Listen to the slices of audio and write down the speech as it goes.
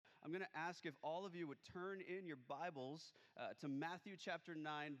I'm going to ask if all of you would turn in your Bibles to Matthew chapter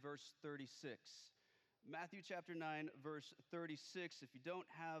 9, verse 36. Matthew chapter 9, verse 36. If you don't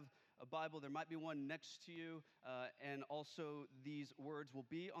have a Bible, there might be one next to you, and also these words will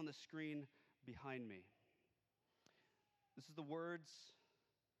be on the screen behind me. This is the words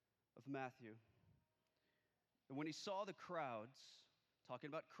of Matthew. And when he saw the crowds, talking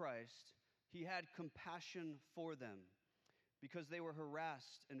about Christ, he had compassion for them because they were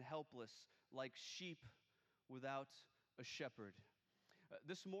harassed and helpless like sheep without a shepherd.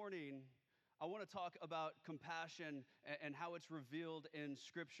 This morning, I want to talk about compassion and how it's revealed in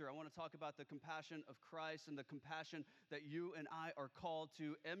Scripture. I want to talk about the compassion of Christ and the compassion that you and I are called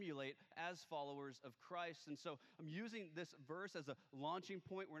to emulate as followers of Christ. And so I'm using this verse as a launching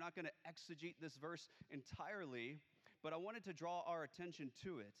point. We're not going to exegete this verse entirely, but I wanted to draw our attention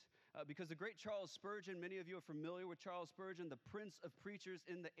to it because the great Charles Spurgeon, many of you are familiar with Charles Spurgeon, the prince of preachers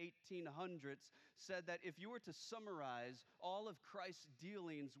in the 1800s, said that if you were to summarize all of Christ's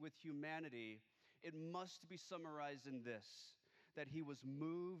dealings with humanity, it must be summarized in this, that he was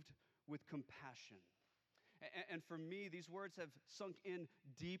moved with compassion. And for me, these words have sunk in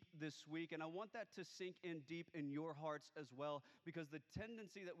deep this week, and I want that to sink in deep in your hearts as well, because the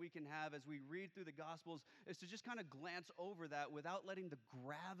tendency that we can have as we read through the Gospels is to just kind of glance over that without letting the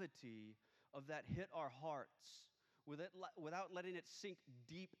gravity of that hit our hearts, without letting it sink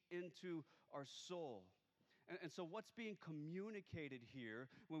deep into our soul. And so what's being communicated here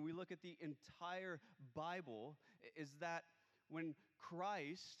when we look at the entire Bible is that when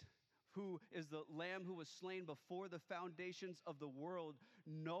Christ, who is the Lamb who was slain before the foundations of the world,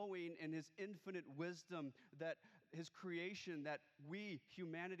 knowing in his infinite wisdom that his creation, that we,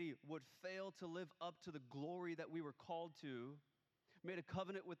 humanity, would fail to live up to the glory that we were called to, made a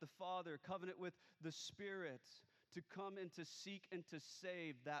covenant with the Father, covenant with the Spirit, to come and to seek and to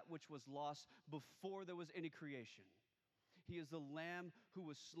save that which was lost before there was any creation. He is the Lamb who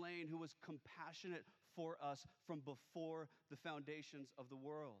was slain, who was compassionate for us from before the foundations of the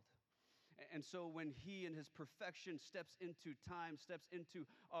world. And so when he in his perfection steps into time, steps into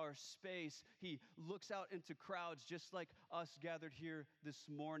our space, he looks out into crowds just like us gathered here this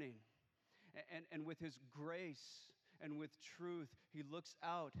morning. And with his grace and with truth, he looks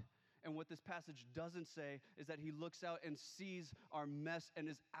out. And what this passage doesn't say is that he looks out and sees our mess and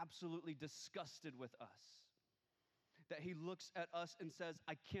is absolutely disgusted with us. That he looks at us and says,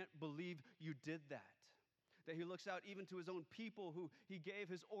 I can't believe you did that. That he looks out even to his own people who he gave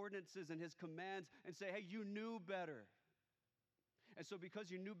his ordinances and his commands and say, hey, you knew better. And so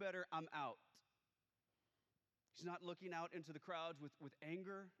because you knew better, I'm out. He's not looking out into the crowds with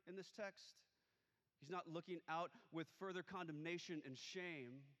anger in this text. He's not looking out with further condemnation and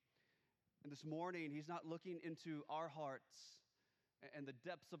shame. And this morning, he's not looking into our hearts and the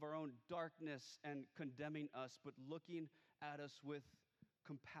depths of our own darkness and condemning us, but looking at us with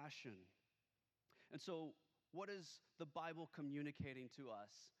compassion. And so, what is the Bible communicating to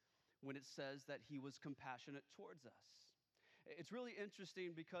us when it says that he was compassionate towards us? It's really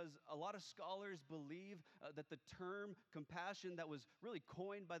interesting because a lot of scholars believe that the term compassion that was really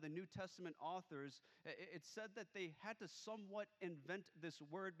coined by the New Testament authors, it said that they had to somewhat invent this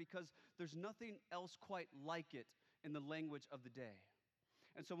word because there's nothing else quite like it in the language of the day.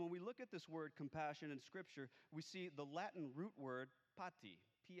 And so when we look at this word compassion in Scripture, we see the Latin root word pati,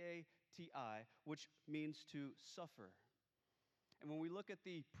 P-A-T-I, which means to suffer. And when we look at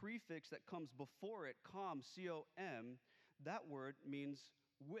the prefix that comes before it, com, C-O-M, that word means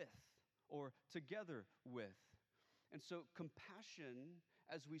with or together with. And so compassion,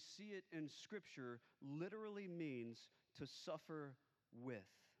 as we see it in Scripture, literally means to suffer with.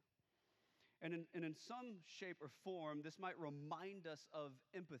 And in some shape or form, this might remind us of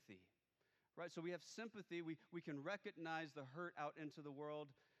empathy. Right, so we have sympathy, we can recognize the hurt out into the world,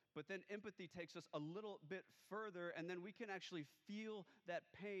 but then empathy takes us a little bit further, and then we can actually feel that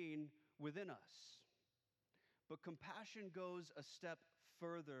pain within us. But compassion goes a step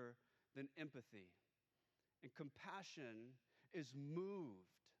further than empathy. And compassion is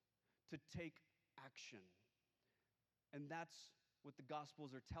moved to take action. And that's what the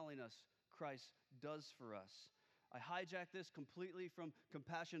Gospels are telling us Christ does for us. I hijacked this completely from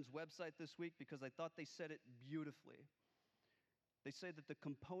Compassion's website this week because I thought they said it beautifully. They say that the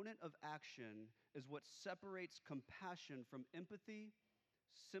component of action is what separates compassion from empathy,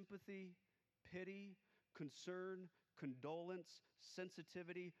 sympathy, pity, concern, condolence,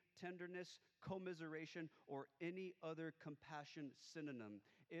 sensitivity, tenderness, commiseration, or any other compassion synonym.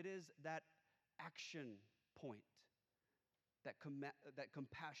 It is that action point that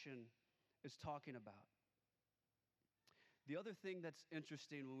compassion is talking about. The other thing that's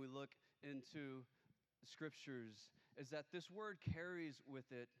interesting when we look into the scriptures is that this word carries with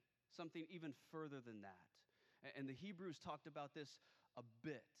it something even further than that. And the Hebrews talked about this a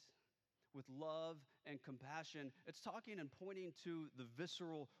bit. With love and compassion, it's talking and pointing to the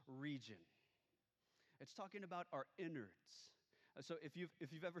visceral region. It's talking about our innards. So if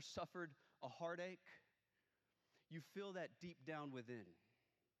you've ever suffered a heartache, you feel that deep down within.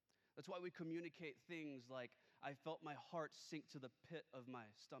 That's why we communicate things like, I felt my heart sink to the pit of my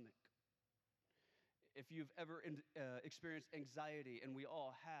stomach. If you've ever experienced anxiety, and we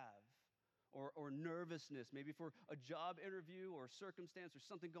all have, or nervousness, maybe for a job interview or circumstance or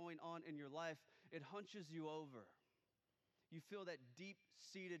something going on in your life, it hunches you over. You feel that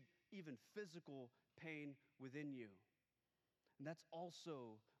deep-seated, even physical pain within you. And that's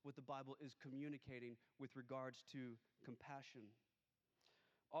also what the Bible is communicating with regards to compassion.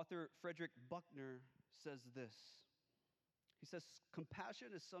 Author Frederick Buechner says this. He says, compassion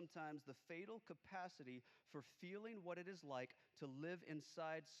is sometimes the fatal capacity for feeling what it is like to live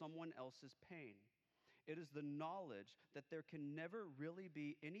inside someone else's pain. It is the knowledge that there can never really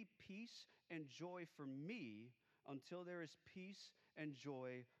be any peace and joy for me until there is peace and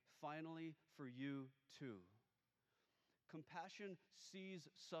joy finally for you too. Compassion sees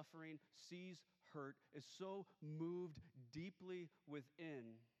suffering, sees hurt, is so moved deeply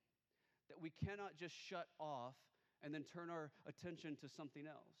within that we cannot just shut off and then turn our attention to something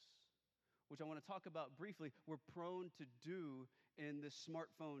else, which I want to talk about briefly. We're prone to do in this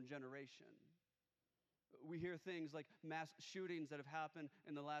smartphone generation. We hear things like mass shootings that have happened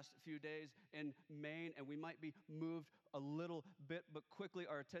in the last few days in Maine, and we might be moved a little bit, but quickly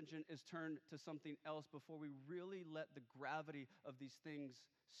our attention is turned to something else before we really let the gravity of these things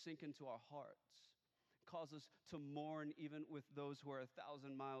sink into our hearts. Cause us to mourn even with those who are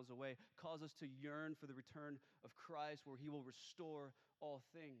 1,000 miles away. Cause us to yearn for the return of Christ, where he will restore all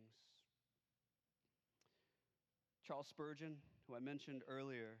things. Charles Spurgeon, who I mentioned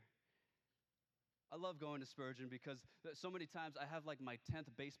earlier, I love going to Sturgeon because so many times I have like my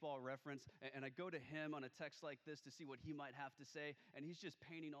 10th baseball reference, and I go to him on a text like this to see what he might have to say, and he's just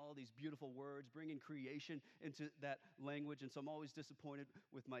painting all these beautiful words, bringing creation into that language, and so I'm always disappointed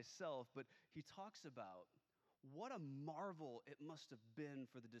with myself. But he talks about what a marvel it must have been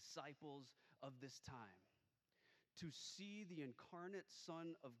for the disciples of this time to see the incarnate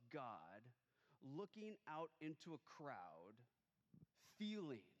Son of God looking out into a crowd,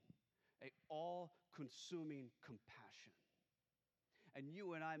 feeling an all-consuming compassion. And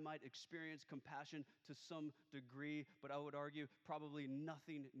you and I might experience compassion to some degree, but I would argue probably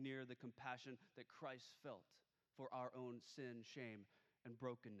nothing near the compassion that Christ felt for our own sin, shame, and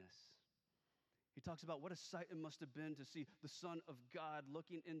brokenness. He talks about what a sight it must have been to see the Son of God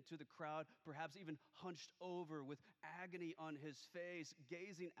looking into the crowd, perhaps even hunched over with agony on his face,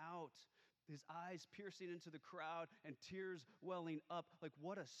 gazing out, his eyes piercing into the crowd and tears welling up. Like,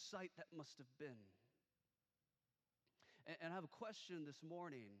 what a sight that must have been. And I have a question this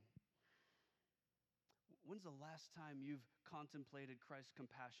morning. When's the last time you've contemplated Christ's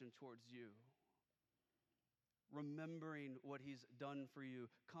compassion towards you? Remembering what he's done for you,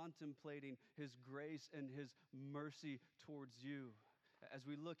 contemplating his grace and his mercy towards you. As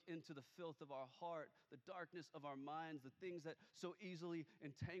we look into the filth of our heart, the darkness of our minds, the things that so easily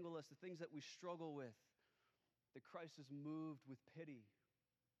entangle us, the things that we struggle with, that Christ is moved with pity.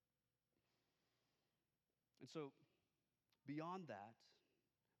 And so, beyond that,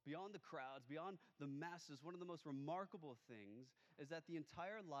 beyond the crowds, beyond the masses, one of the most remarkable things is that the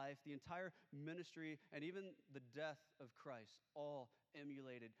entire life, the entire ministry, and even the death of Christ all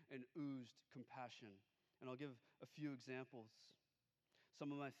emulated and oozed compassion. And I'll give a few examples.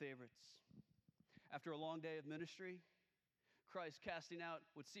 Some of my favorites. After a long day of ministry, Christ casting out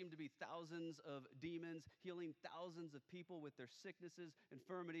what seemed to be thousands of demons, healing thousands of people with their sicknesses,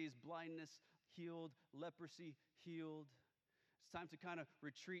 infirmities, blindness healed, leprosy healed. It's time to kind of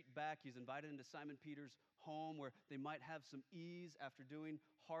retreat back. He's invited into Simon Peter's home where they might have some ease after doing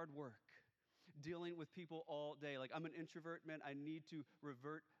hard work, dealing with people all day. Like, I'm an introvert, man. I need to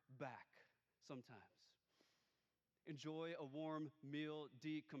revert back sometimes. Enjoy a warm meal,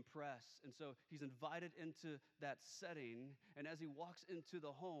 decompress. And so he's invited into that setting. And as he walks into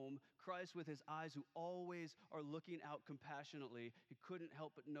the home, Christ, with his eyes who always are looking out compassionately, he couldn't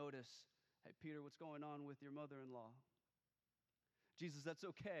help but notice, hey, Peter, what's going on with your mother-in-law? Jesus, that's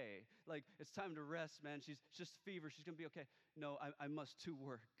okay. Like, it's time to rest, man. She's just fever. She's going to be okay. No, I must to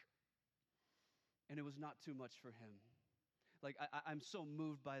work. And it was not too much for him. Like, I'm so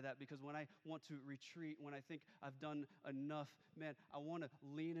moved by that because when I want to retreat, when I think I've done enough, man, I want to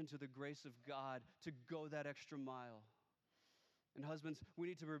lean into the grace of God to go that extra mile. And husbands, we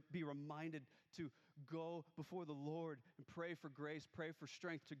need to be reminded to go before the Lord and pray for grace, pray for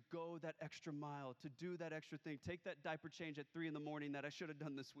strength to go that extra mile, to do that extra thing. Take that diaper change at 3 a.m. that I should have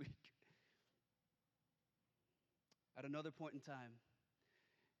done this week. At another point in time,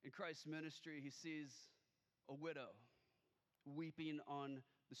 in Christ's ministry, he sees a widow weeping on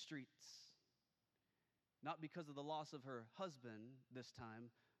the streets. Not because of the loss of her husband this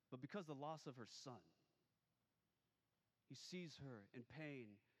time, but because of the loss of her son. He sees her in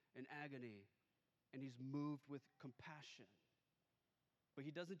pain and agony, and he's moved with compassion. But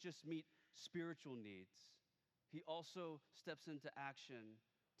he doesn't just meet spiritual needs. He also steps into action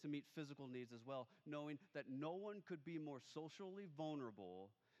to meet physical needs as well, knowing that no one could be more socially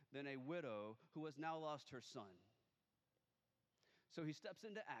vulnerable than a widow who has now lost her son. So he steps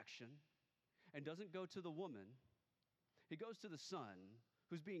into action and doesn't go to the woman. He goes to the son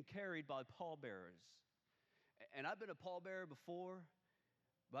who's being carried by pallbearers. And I've been a pallbearer before,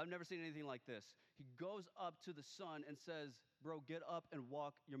 but I've never seen anything like this. He goes up to the son and says, "Bro, get up and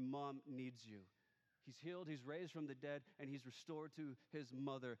walk. Your mom needs you." He's healed, he's raised from the dead, and he's restored to his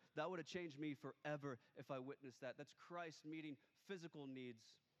mother. That would have changed me forever if I witnessed that. That's Christ meeting physical needs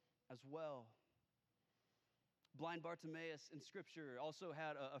as well. Blind Bartimaeus in Scripture also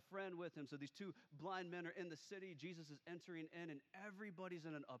had a friend with him. So these two blind men are in the city. Jesus is entering in, and everybody's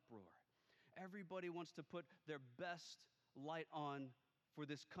in an uproar. Everybody wants to put their best light on for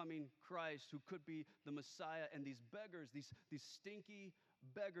this coming Christ who could be the Messiah. And these beggars, these stinky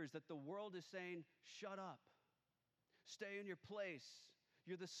beggars that the world is saying, "Shut up. Stay in your place.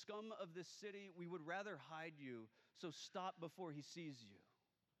 You're the scum of this city. We would rather hide you. So stop before he sees you."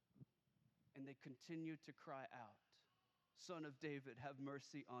 And they continue to cry out, "Son of David, have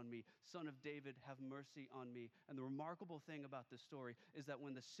mercy on me. Son of David, have mercy on me." And the remarkable thing about this story is that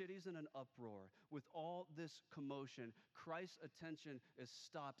when the city's in an uproar, with all this commotion, Christ's attention is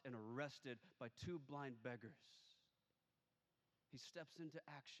stopped and arrested by two blind beggars. He steps into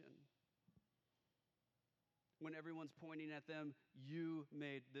action. When everyone's pointing at them, "You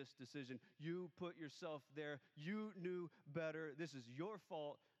made this decision. You put yourself there. You knew better. This is your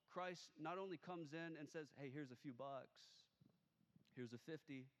fault." Christ not only comes in and says, "Hey, here's a few bucks. Here's a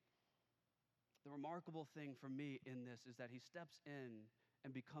 50. The remarkable thing for me in this is that he steps in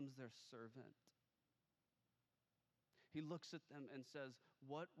and becomes their servant. He looks at them and says,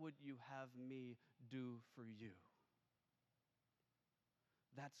 "What would you have me do for you?"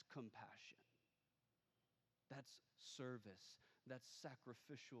 That's compassion. That's service. That's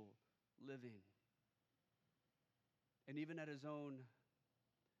sacrificial living. And even at his own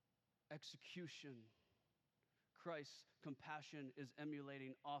execution, Christ's compassion is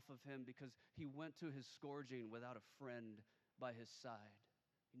emulating off of him because he went to his scourging without a friend by his side.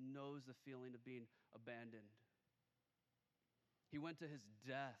 He knows the feeling of being abandoned. He went to his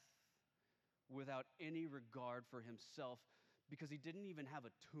death without any regard for himself because he didn't even have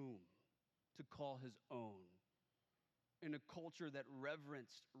a tomb to call his own. In a culture that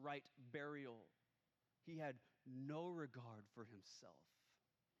reverenced right burial, he had no regard for himself.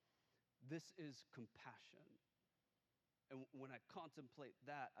 This is compassion. And when I contemplate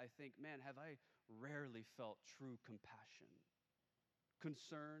that, I think, man, have I rarely felt true compassion?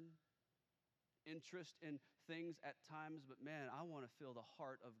 Concern, interest in things at times, but man, I want to feel the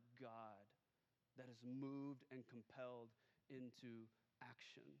heart of God that is moved and compelled into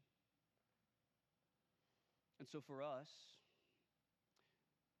action. And so for us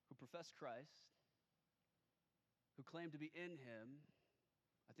who profess Christ, who claim to be in him,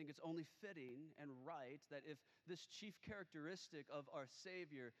 I think it's only fitting and right that if this chief characteristic of our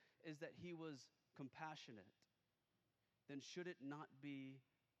Savior is that he was compassionate, then should it not be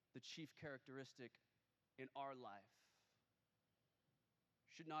the chief characteristic in our life?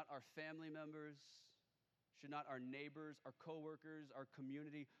 Should not our family members, should not our neighbors, our coworkers, our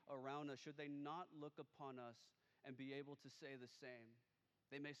community around us, should they not look upon us and be able to say the same?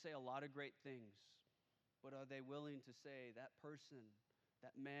 They may say a lot of great things, but are they willing to say that person,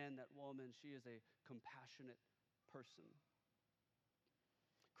 that man, that woman, she is a compassionate person?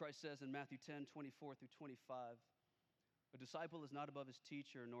 Christ says in Matthew 10:24-25, "A disciple is not above his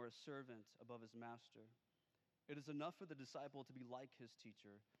teacher, nor a servant above his master. It is enough for the disciple to be like his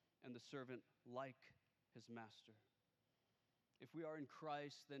teacher, and the servant like his master." If we are in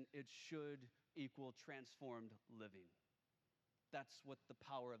Christ, then it should equal transformed living. That's what the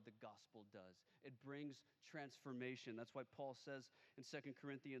power of the gospel does. It brings transformation. That's why Paul says in 2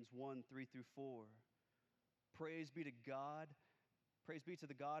 Corinthians 1:3-4, Praise be to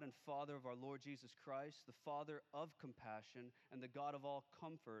the God and Father of our Lord Jesus Christ, the Father of compassion and the God of all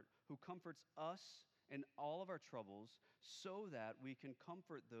comfort, who comforts us in all of our troubles so that we can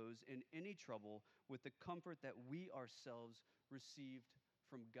comfort those in any trouble with the comfort that we ourselves received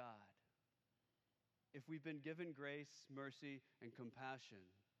from God. If we've been given grace, mercy, and compassion,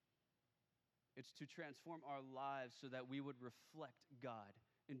 it's to transform our lives so that we would reflect God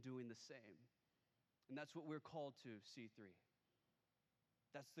in doing the same. And that's what we're called to, C3.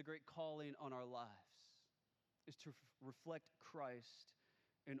 That's the great calling on our lives, is to reflect Christ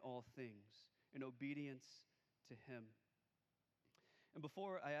in all things, in obedience to him. And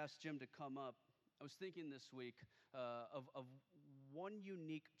before I asked Jim to come up, I was thinking this week of one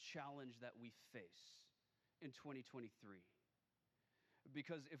unique challenge that we face in 2023.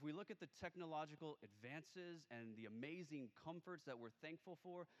 Because if we look at the technological advances and the amazing comforts that we're thankful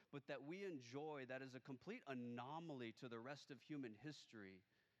for, but that we enjoy, that is a complete anomaly to the rest of human history,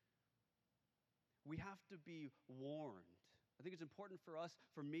 we have to be warned. I think it's important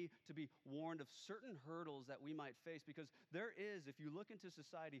for me to be warned of certain hurdles that we might face, because there is, if you look into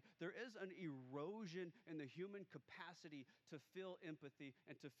society, there is an erosion in the human capacity to feel empathy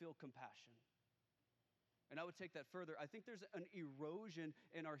and to feel compassion. And I would take that further. I think there's an erosion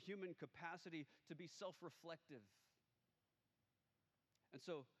in our human capacity to be self-reflective. And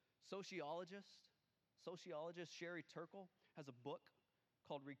so sociologist Sherry Turkle has a book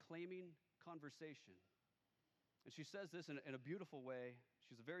called Reclaiming Conversation. And she says this in a beautiful way.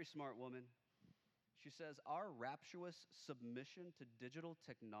 She's a very smart woman. She says, our rapturous submission to digital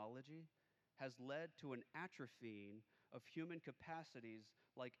technology has led to an atrophying of human capacities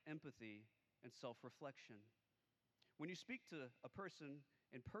like empathy and self-reflection. When you speak to a person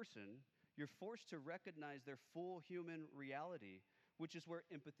in person, you're forced to recognize their full human reality, which is where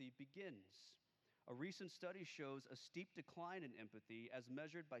empathy begins. A recent study shows a steep decline in empathy as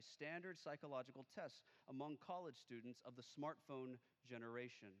measured by standard psychological tests among college students of the smartphone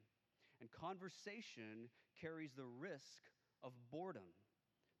generation. And conversation carries the risk of boredom,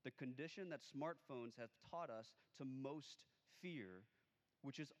 the condition that smartphones have taught us to most fear,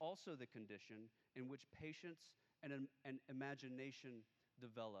 which is also the condition in which patience and imagination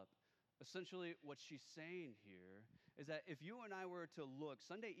develop. Essentially, what she's saying here is that if you and I were to look,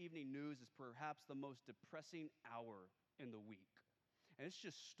 Sunday evening news is perhaps the most depressing hour in the week. And it's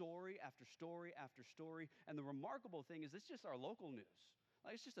just story after story after story. And the remarkable thing is it's just our local news.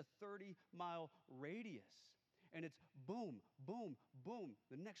 Like, it's just a 30-mile radius. And it's boom, boom, boom,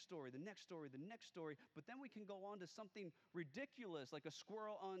 the next story, the next story, the next story. But then we can go on to something ridiculous, like a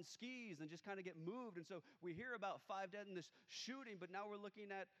squirrel on skis, and just kind of get moved. And so we hear about 5 dead in this shooting, but now we're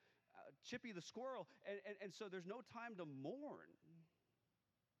looking at Chippy the squirrel. And so there's no time to mourn.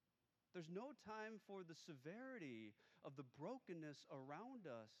 There's no time for the severity of the brokenness around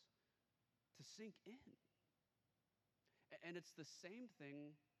us to sink in. And it's the same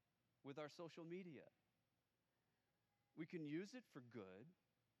thing with our social media. We can use it for good,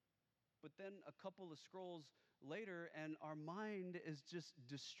 but then a couple of scrolls later and our mind is just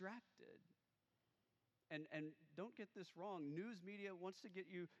distracted. And don't get this wrong, news media wants to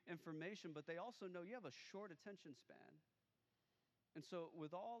get you information, but they also know you have a short attention span. And so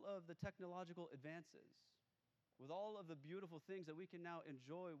with all of the technological advances, with all of the beautiful things that we can now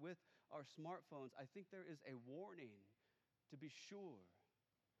enjoy with our smartphones, I think there is a warning to be sure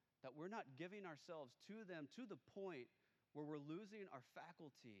that we're not giving ourselves to them to the point where we're losing our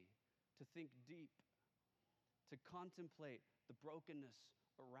faculty to think deep, to contemplate the brokenness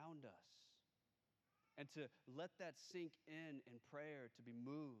around us, and to let that sink in prayer, to be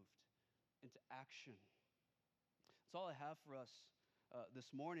moved into action. That's all I have for us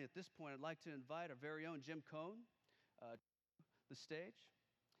this morning. At this point, I'd like to invite our very own Jim Cohn to the stage.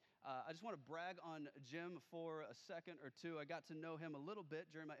 I just want to brag on Jim for a second or two. I got to know him a little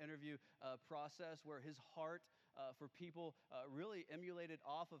bit during my interview process, where his heart for people really emulated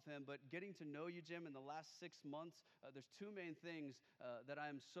off of him. But getting to know you, Jim, in the last 6 months, there's 2 main things that I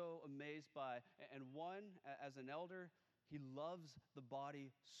am so amazed by. And one, as an elder, he loves the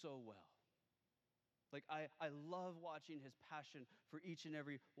body so well. Like, I love watching his passion for each and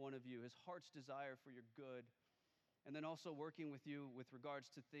every one of you, his heart's desire for your good. And then also working with you with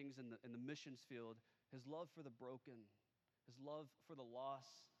regards to things in the missions field, his love for the broken, his love for the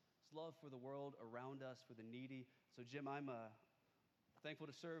lost, his love for the world around us, for the needy. So, Jim, I'm thankful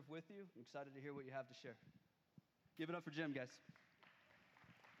to serve with you. I'm excited to hear what you have to share. Give it up for Jim, guys.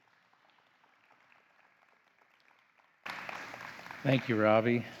 Thank you,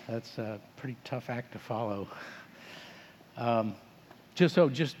 Robbie. That's a pretty tough act to follow. Just so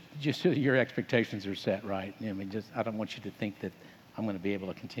your expectations are set right. I mean, I don't want you to think that I'm going to be able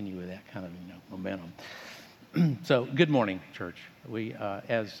to continue with that kind of momentum. So, good morning, church. We,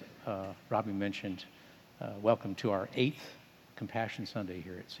 as Robbie mentioned, Welcome to our 8th Compassion Sunday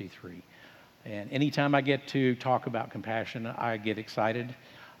here at C3. And anytime I get to talk about compassion, I get excited,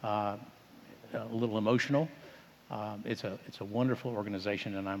 a little emotional. It's a wonderful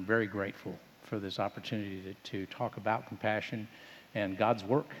organization, and I'm very grateful for this opportunity to talk about compassion and God's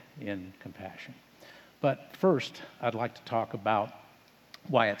work in compassion. But first, I'd like to talk about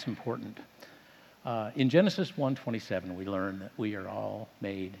why it's important. In Genesis 1:27, we learn that we are all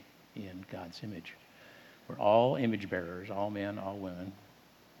made in God's image. We're all image bearers, all men, all women.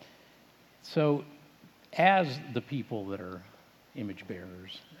 So as the people that are image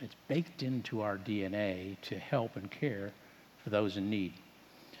bearers, it's baked into our DNA to help and care for those in need.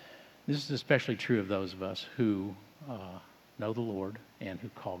 This is especially true of those of us who know the Lord and who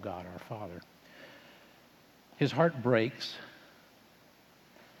call God our Father. His heart breaks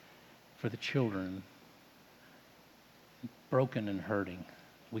for the children, broken and hurting.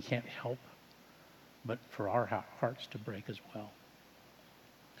 We can't help but for our hearts to break as well.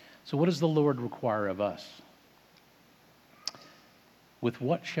 So what does the Lord require of us? With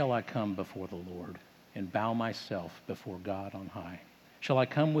what shall I come before the Lord and bow myself before God on high? Shall I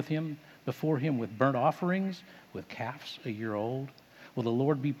come before him with burnt offerings, with calves a year old? Will the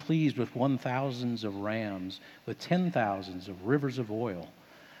Lord be pleased with 1,000s of rams, with 10,000s of rivers of oil?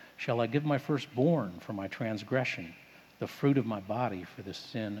 Shall I give my firstborn for my transgression, the fruit of my body for the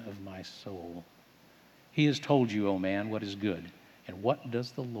sin of my soul? He has told you, O man, what is good. And what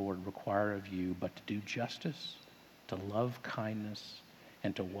does the Lord require of you but to do justice, to love kindness,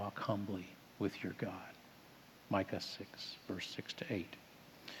 and to walk humbly with your God? Micah 6, verse 6 to 8.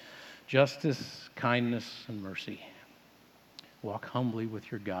 Justice, kindness, and mercy. Walk humbly with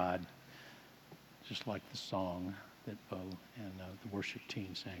your God, just like the song that Bo and the worship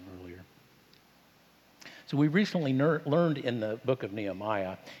team sang earlier. So we recently learned in the book of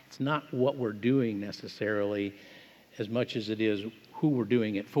Nehemiah, it's not what we're doing necessarily as much as it is who we're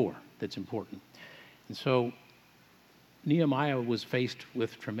doing it for that's important. And so Nehemiah was faced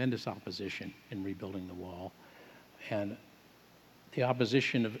with tremendous opposition in rebuilding the wall. And the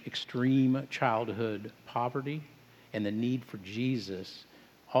opposition of extreme childhood poverty and the need for Jesus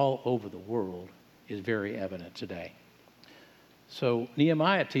all over the world is very evident today. So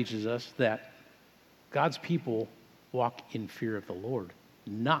Nehemiah teaches us that God's people walk in fear of the Lord,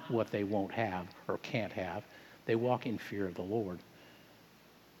 not what they won't have or can't have. They walk in fear of the Lord.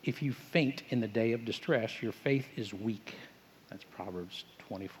 If you faint in the day of distress, your faith is weak. That's Proverbs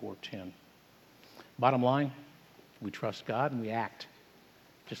 24:10. Bottom line, we trust God and we act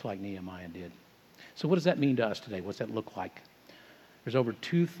just like Nehemiah did. So what does that mean to us today? What's that look like? There's over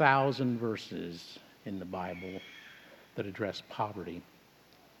 2,000 verses in the Bible that address poverty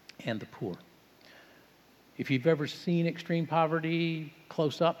and the poor. If you've ever seen extreme poverty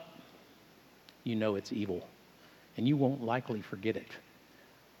close up, you know it's evil, and you won't likely forget it.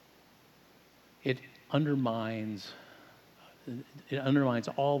 It undermines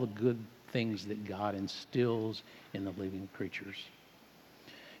all the good things that God instills in the living creatures.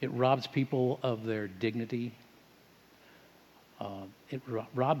 It robs people of their dignity. It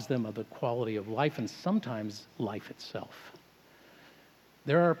robs them of the quality of life and sometimes life itself.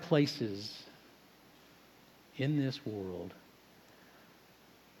 There are places in this world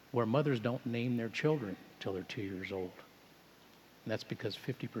where mothers don't name their children till they're 2 years old. And that's because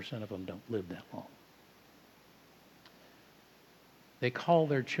 50% of them don't live that long. They call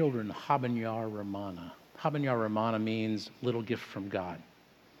their children Habanyar Ramana. Habanyar Ramana means little gift from God.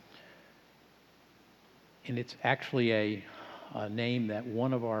 And it's actually a name that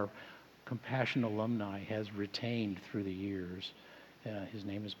one of our Compassion alumni has retained through the years. His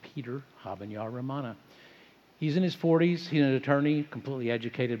name is Peter Habanyar Ramana. He's in his 40s. He's an attorney, completely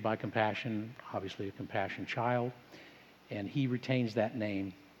educated by Compassion, obviously a Compassion child. And he retains that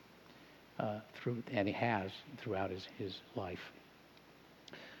name and he has throughout his life.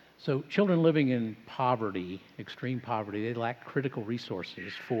 So children living in poverty, extreme poverty, they lack critical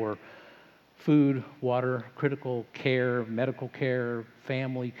resources for food, water, critical care, medical care,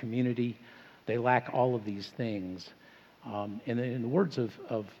 family, community. They lack all of these things. And in the words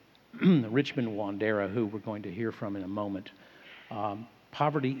of Richmond Wandera, who we're going to hear from in a moment,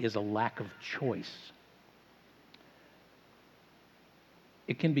 poverty is a lack of choice.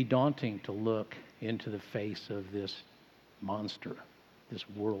 It can be daunting to look into the face of this monster, this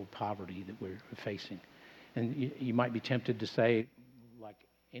world poverty that we're facing. And you might be tempted to say, like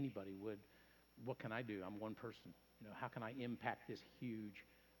anybody would, what can I do? I'm one person. How can I impact this huge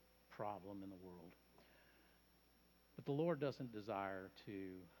problem in the world? But the Lord doesn't desire to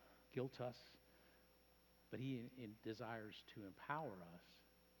guilt us, but he desires to empower us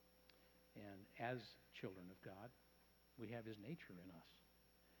And as children of God, we have his nature in us.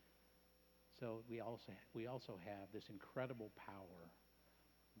 So we also have this incredible power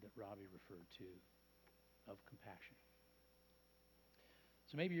that Robbie referred to of compassion.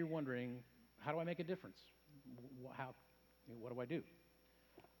 So maybe you're wondering, how do I make a difference? What do I do?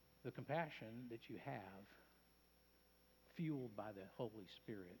 The compassion that you have, fueled by the Holy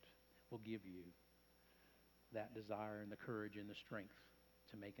Spirit, will give you that desire and the courage and the strength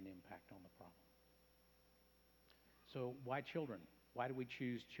to make an impact on the problem. So why children? Why do we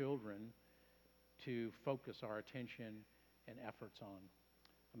choose children to focus our attention and efforts on?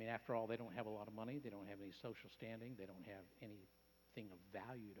 I mean, after all, they don't have a lot of money. They don't have any social standing. They don't have anything of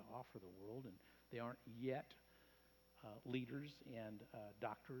value to offer the world, and they aren't yet leaders and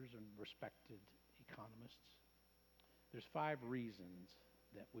doctors and respected economists. There's 5 reasons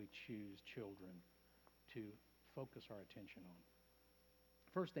that we choose children to focus our attention on.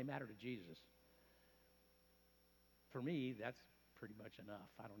 First, they matter to Jesus. For me, that's pretty much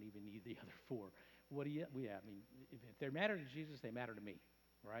enough. I don't even need the other 4. What do you? I mean, if they matter to Jesus, they matter to me,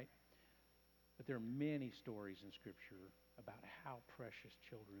 right? But there are many stories in Scripture about how precious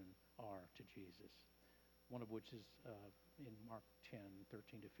children are to Jesus. One of which is in Mark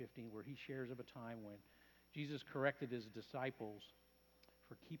 10:13-15, where he shares of a time when Jesus corrected his disciples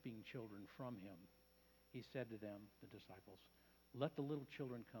for keeping children from him. He said to them, the disciples, "Let the little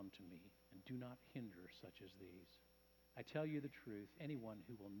children come to me, and do not hinder such as these. I tell you the truth, anyone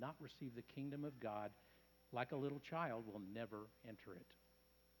who will not receive the kingdom of God like a little child will never enter it."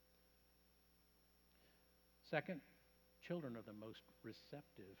 Second, children are the most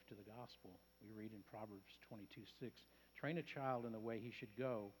receptive to the gospel. We read in Proverbs 22:6, "Train a child in the way he should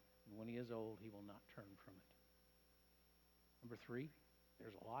go, and when he is old, he will not turn from it." Number 3,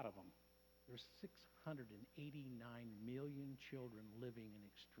 there's a lot of them. There's 689 million children living in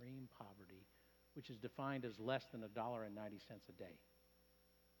extreme poverty, which is defined as less than $1.90 a day.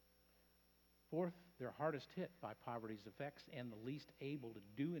 Fourth, they're hardest hit by poverty's effects and the least able to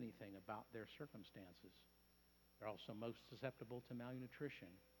do anything about their circumstances. They're also most susceptible to malnutrition.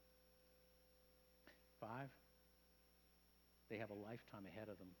 5, they have a lifetime ahead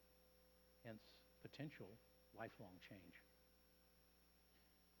of them, hence potential lifelong change.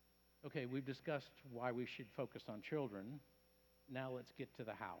 Okay, we've discussed why we should focus on children. Now let's get to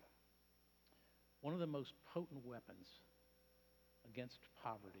the how. One of the most potent weapons against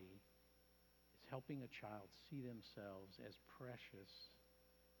poverty is helping a child see themselves as precious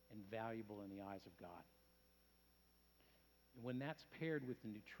and valuable in the eyes of God. And when that's paired with the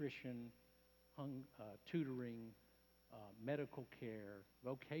nutrition, tutoring, medical care,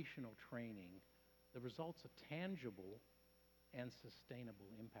 vocational training, the result's a tangible and sustainable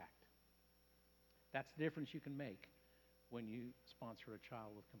impact. That's the difference you can make when you sponsor a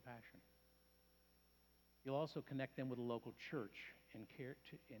child with compassion. You'll also connect them with a local church and care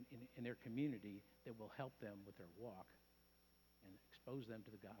in their community that will help them with their walk and expose them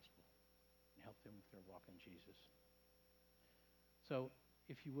to the gospel and help them with their walk in Jesus. So,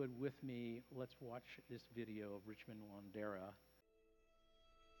 if you would, with me, let's watch this video of Richmond Wandera.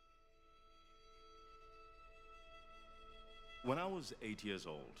 When I was 8 years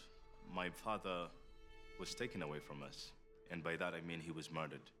old, my father was taken away from us. And by that I mean he was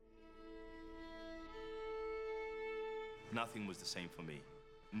murdered. Nothing was the same for me.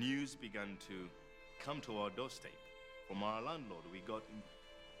 News began to come to our doorstep. From our landlord, we got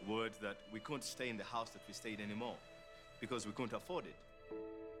word that we couldn't stay in the house that we stayed anymore because we couldn't afford it.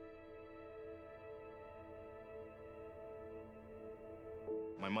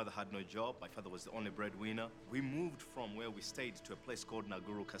 My mother had no job. My father was the only breadwinner. We moved from where we stayed to a place called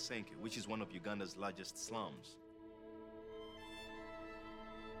Naguru Kasenke, which is one of Uganda's largest slums.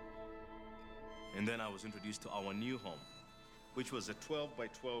 And then I was introduced to our new home, which was a 12 by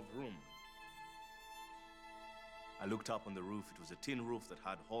 12 room. I looked up on the roof. It was a tin roof that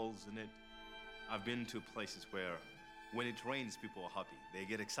had holes in it. I've been to places where when it rains, people are happy. They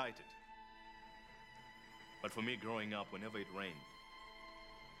get excited. But for me, growing up, whenever it rained,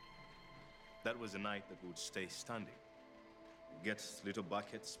 that was a night that we would stay standing. Get little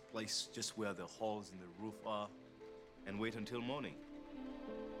buckets, place just where the holes in the roof are, and wait until morning.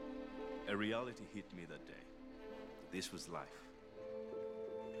 A reality hit me that day. This was life.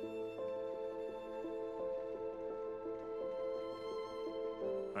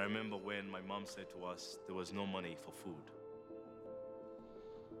 I remember when my mom said to us there was no money for food.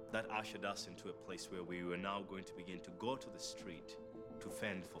 That ushered us into a place where we were now going to begin to go to the street to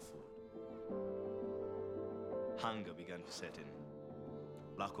fend for food. Hunger began to set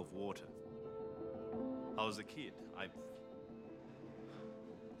in, lack of water. I was a kid.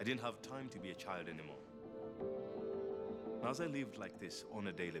 I didn't have time to be a child anymore. And as I lived like this on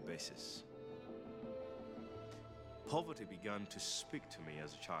a daily basis, poverty began to speak to me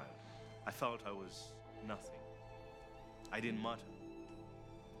as a child. I felt I was nothing. I didn't matter.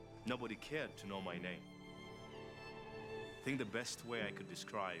 Nobody cared to know my name. I think the best way I could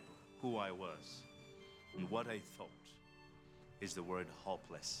describe who I was and what I thought is the word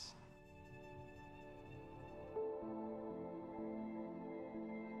hopeless.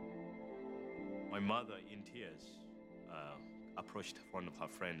 My mother, in tears, approached one of her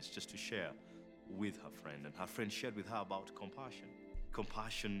friends just to share with her friend, and her friend shared with her about compassion.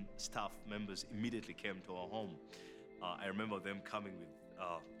 Compassion staff members immediately came to our home. I remember them coming with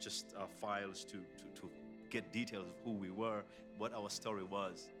just files to get details of who we were, what our story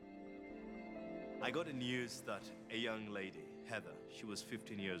was. I got the news that a young lady, Heather, she was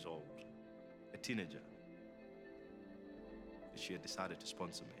 15 years old, a teenager, she had decided to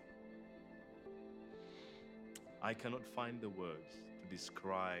sponsor me. I cannot find the words to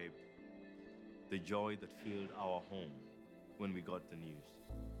describe the joy that filled our home when we got the news.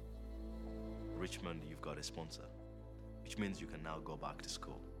 Richmond, you've got a sponsor, which means you can now go back to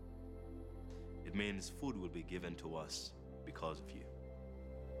school. It means food will be given to us because of you.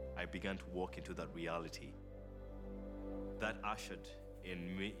 I began to walk into that reality. That ushered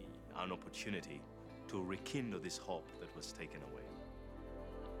in me an opportunity to rekindle this hope that was taken away.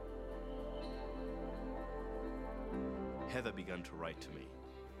 Heather began to write to me.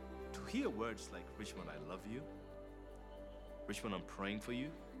 To hear words like, Richmond, I love you. Richmond, I'm praying for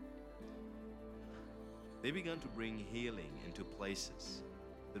you. They began to bring healing into places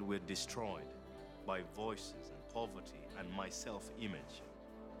that were destroyed by voices and poverty and my self-image.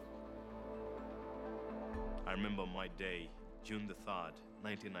 I remember my day, June the 3rd,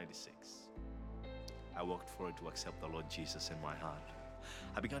 1996. I walked forward to accept the Lord Jesus in my heart.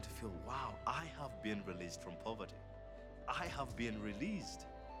 I began to feel, wow, I have been released from poverty. I have been released.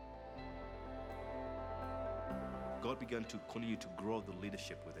 God began to continue to grow the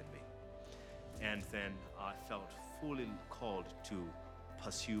leadership within me. And then I felt fully called to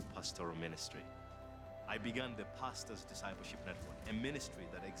pursue pastoral ministry. I began the Pastors Discipleship Network, a ministry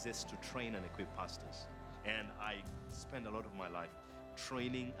that exists to train and equip pastors. And I spend a lot of my life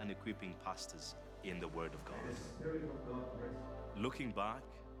training and equipping pastors in the Word of God. Looking back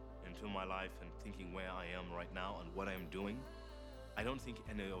into my life and thinking where I am right now and what I am doing, I don't think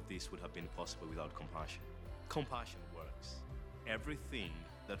any of this would have been possible without compassion. Compassion works. Everything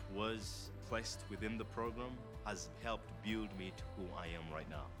that was placed within the program has helped build me to who I am right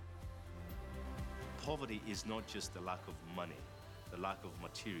now. Poverty is not just the lack of money, the lack of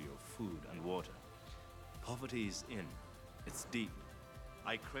material, food, and water. Poverty is in, it's deep.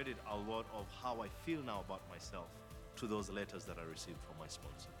 I credit a lot of how I feel now about myself to those letters that I received from my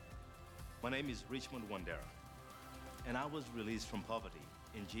sponsor. My name is Richmond Wandera, and I was released from poverty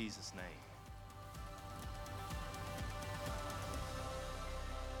in Jesus' name.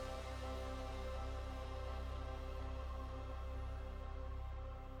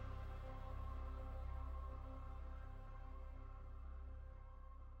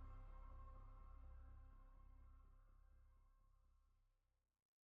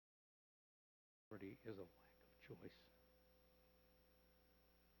 Is a lack of choice.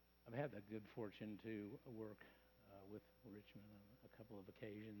 I've had the good fortune to work with Richmond on a couple of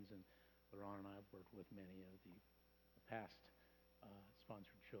occasions, and Ron and I have worked with many of the past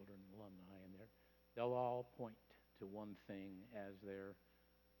sponsored children, alumni, and they'll all point to one thing as their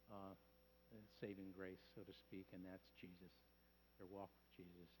saving grace, so to speak, and that's Jesus, their walk with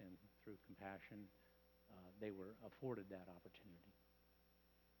Jesus, and through compassion, they were afforded that opportunity.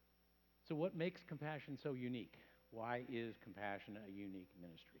 So what makes Compassion so unique? Why is Compassion a unique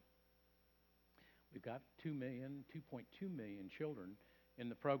ministry? We've got 2.2 million children in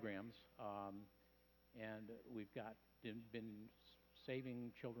the programs, and we've been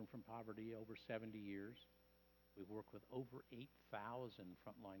saving children from poverty over 70 years. We've worked with over 8,000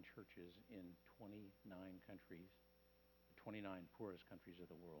 frontline churches in 29 countries, the 29 poorest countries of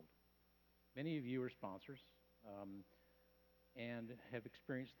the world. Many of you are sponsors. And have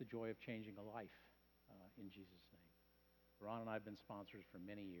experienced the joy of changing a life in Jesus' name. Ron and I have been sponsors for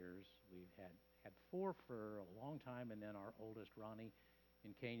many years. We've had 4 for a long time, and then our oldest, Ronnie,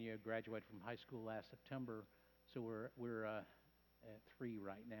 in Kenya, graduated from high school last September. So we're at 3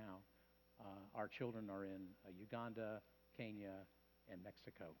 right now. Our children are in Uganda, Kenya, and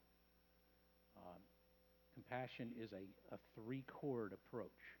Mexico. Compassion is a 3-chord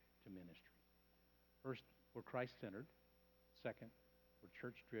approach to ministry. First, we're Christ-centered. Second, we're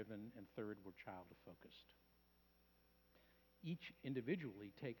church-driven, and third, we're child-focused. each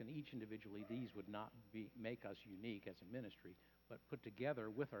individually, these would not make us unique as a ministry, but put together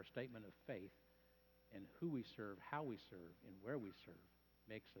with our statement of faith and who we serve, how we serve, and where we serve,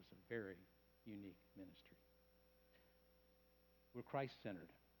 makes us a very unique ministry. We're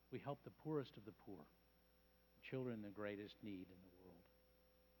Christ-centered. We help the poorest of the poor, children in the greatest need in the world,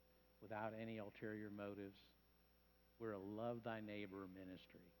 without any ulterior motives. We're a love thy neighbor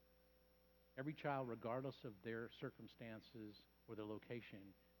ministry. Every child, regardless of their circumstances or their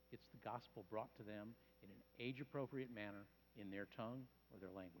location, gets the gospel brought to them in an age-appropriate manner in their tongue or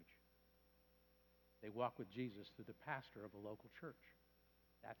their language. They walk with Jesus through the pastor of a local church.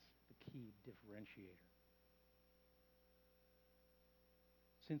 That's the key differentiator.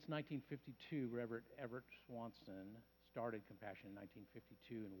 Since 1952, Reverend Everett Swanson started Compassion in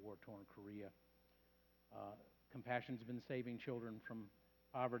 1952 in war-torn Korea. Compassion's been saving children from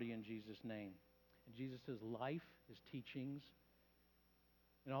poverty in Jesus' name. And Jesus' life, his teachings,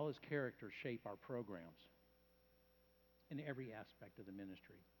 and all his character shape our programs in every aspect of the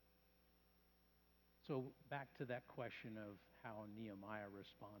ministry. So back to that question of how Nehemiah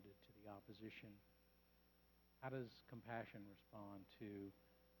responded to the opposition. How does Compassion respond to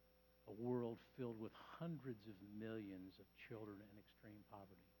a world filled with hundreds of millions of children in extreme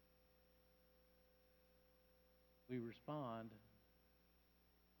poverty? We respond,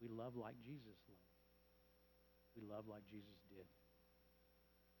 we love like Jesus loved. We love like Jesus did.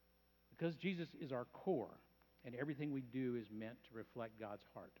 Because Jesus is our core, and everything we do is meant to reflect God's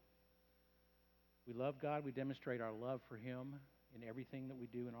heart. We love God. We demonstrate our love for him in everything that we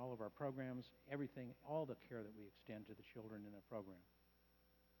do in all of our programs, everything, all the care that we extend to the children in a program.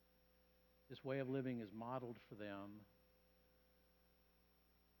 This way of living is modeled for them.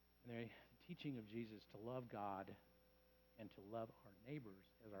 And the teaching of Jesus to love God and to love our neighbors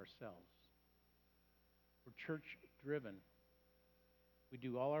as ourselves. We're church-driven. We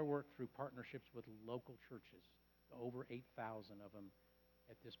do all our work through partnerships with local churches, over 8,000 of them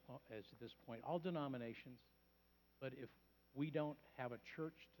at this point, all denominations. But if we don't have a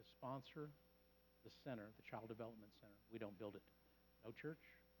church to sponsor the center, the Child Development Center, we don't build it. No church,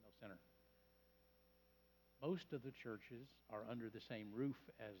 no center. Most of the churches are under the same roof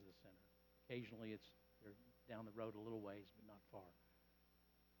as the center. Occasionally they're down the road a little ways, but not far.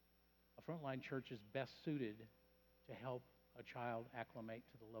 A frontline church is best suited to help a child acclimate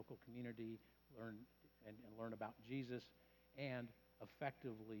to the local community, learn about Jesus, and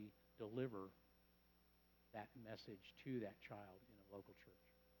effectively deliver that message to that child in a local church.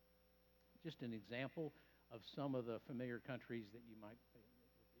 Just an example of some of the familiar countries that you might,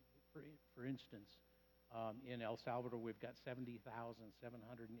 for instance, in El Salvador, we've got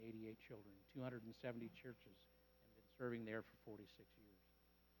 70,788 children, 270 churches, and been serving there for 46 years.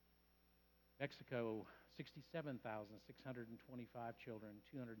 Mexico, 67,625 children,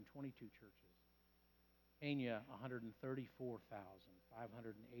 222 churches. Kenya,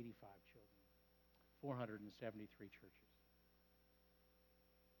 134,585 children, 473 churches.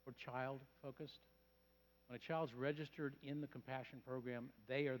 We're child-focused. When a child's registered in the Compassion program,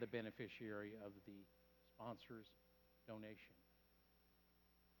 they are the beneficiary of the sponsor's donation.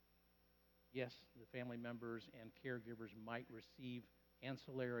 Yes, the family members and caregivers might receive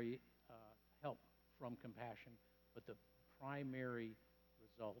ancillary help from Compassion, but the primary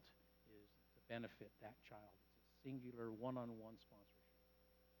result is to benefit that child. It's a singular one-on-one sponsorship.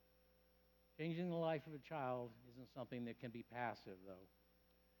 Changing the life of a child isn't something that can be passive, though.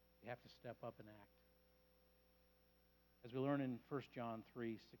 You have to step up and act. As we learn in 1 John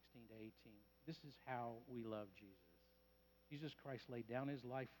 3:16 to 18, this is how we love Jesus. Jesus Christ laid down his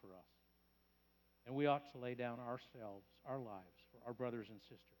life for us. And we ought to lay down ourselves, our lives, for our brothers and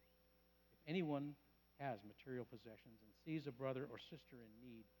sisters. If anyone has material possessions and sees a brother or sister in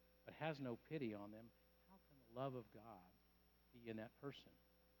need, but has no pity on them, how can the love of God be in that person?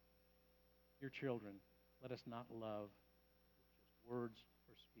 Dear children, let us not love with just words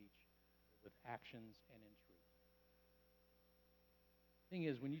or speech, but with actions and in truth. The thing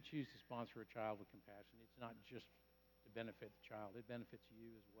is, when you choose to sponsor a child with Compassion, it's not just to benefit the child, it benefits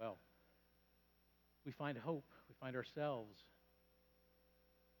you as well. We find hope, we find ourselves.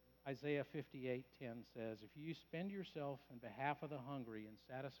 Isaiah 58:10 says, if you spend yourself in behalf of the hungry and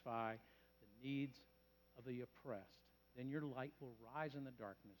satisfy the needs of the oppressed, then your light will rise in the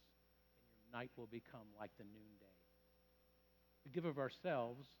darkness and your night will become like the noonday. We give of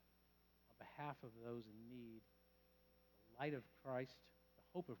ourselves on behalf of those in need. The light of Christ, the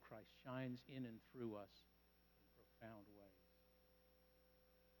hope of Christ shines in and through us in profound ways.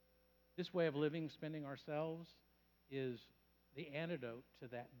 This way of living, spending ourselves, is the antidote to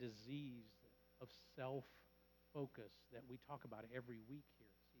that disease of self focus that we talk about every week here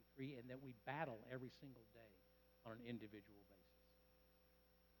at C3 and that we battle every single day on an individual basis.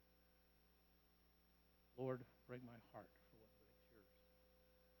 Lord, break my heart for what breaks yours.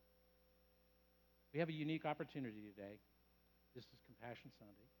 We have a unique opportunity today. This is Compassion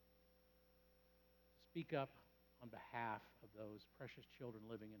Sunday. To speak up on behalf of those precious children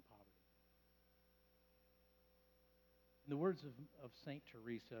living in poverty. In the words of St.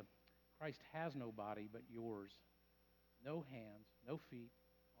 Teresa, Christ has no body but yours, no hands, no feet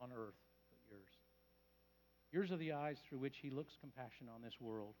on earth but yours. Yours are the eyes through which he looks compassion on this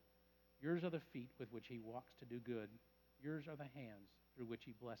world. Yours are the feet with which he walks to do good. Yours are the hands through which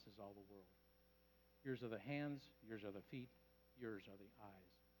he blesses all the world. Yours are the hands, yours are the feet, yours are the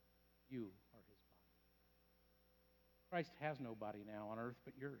eyes. You are his body. Christ has no body now on earth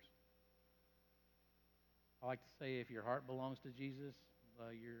but yours. I like to say if your heart belongs to Jesus,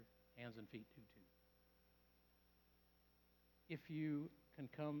 your hands and feet do too. If you can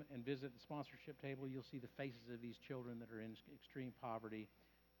come and visit the sponsorship table, you'll see the faces of these children that are in extreme poverty.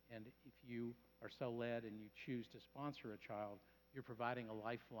 And if you are so led and you choose to sponsor a child, you're providing a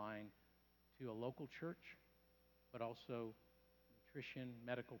lifeline to a local church, but also nutrition,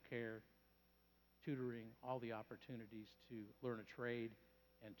 medical care, tutoring, all the opportunities to learn a trade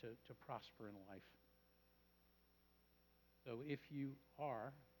and to prosper in life. So if you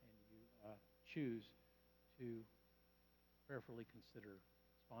are and you choose to prayerfully consider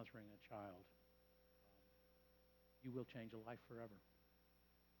sponsoring a child, you will change a life forever.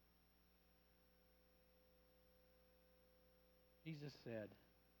 Jesus said,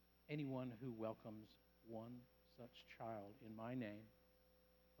 anyone who welcomes one such child in my name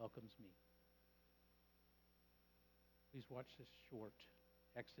welcomes me. Please watch this short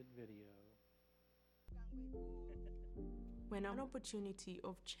exit video. When an opportunity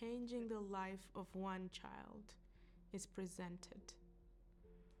of changing the life of one child is presented,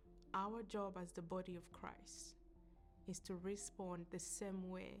 our job as the body of Christ is to respond the same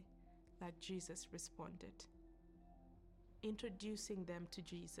way like Jesus responded. Introducing them to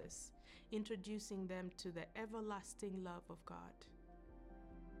Jesus, introducing them to the everlasting love of God.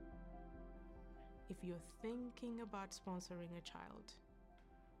 If you're thinking about sponsoring a child,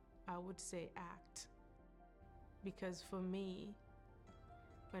 I would say act. Because for me,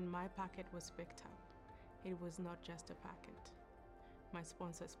 when my packet was picked up, it was not just a packet. My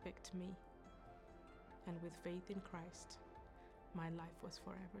sponsors picked me. And with faith in Christ, my life was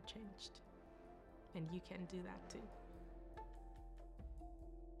forever changed. And you can do that too.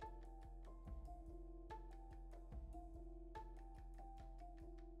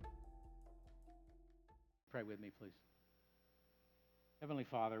 Pray with me, please. Heavenly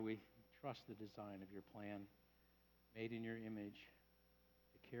Father, we trust the design of your plan, made in your image,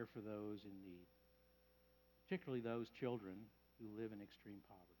 to care for those in need, particularly those children who live in extreme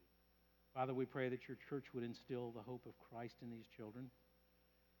poverty. Father, we pray that your church would instill the hope of Christ in these children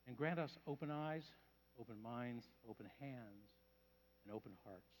and grant us open eyes, open minds, open hands, and open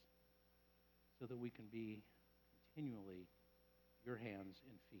hearts so that we can be continually your hands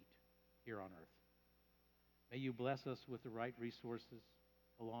and feet here on earth. May you bless us with the right resources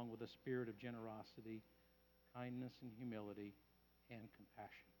along with a spirit of generosity, kindness and humility, and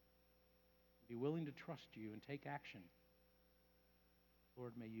compassion. Be willing to trust you and take action.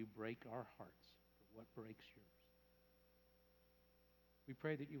 Lord, may you break our hearts for what breaks yours. We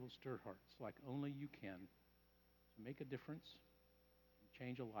pray that you will stir hearts like only you can to make a difference and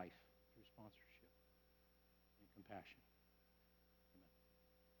change a life through sponsorship and compassion.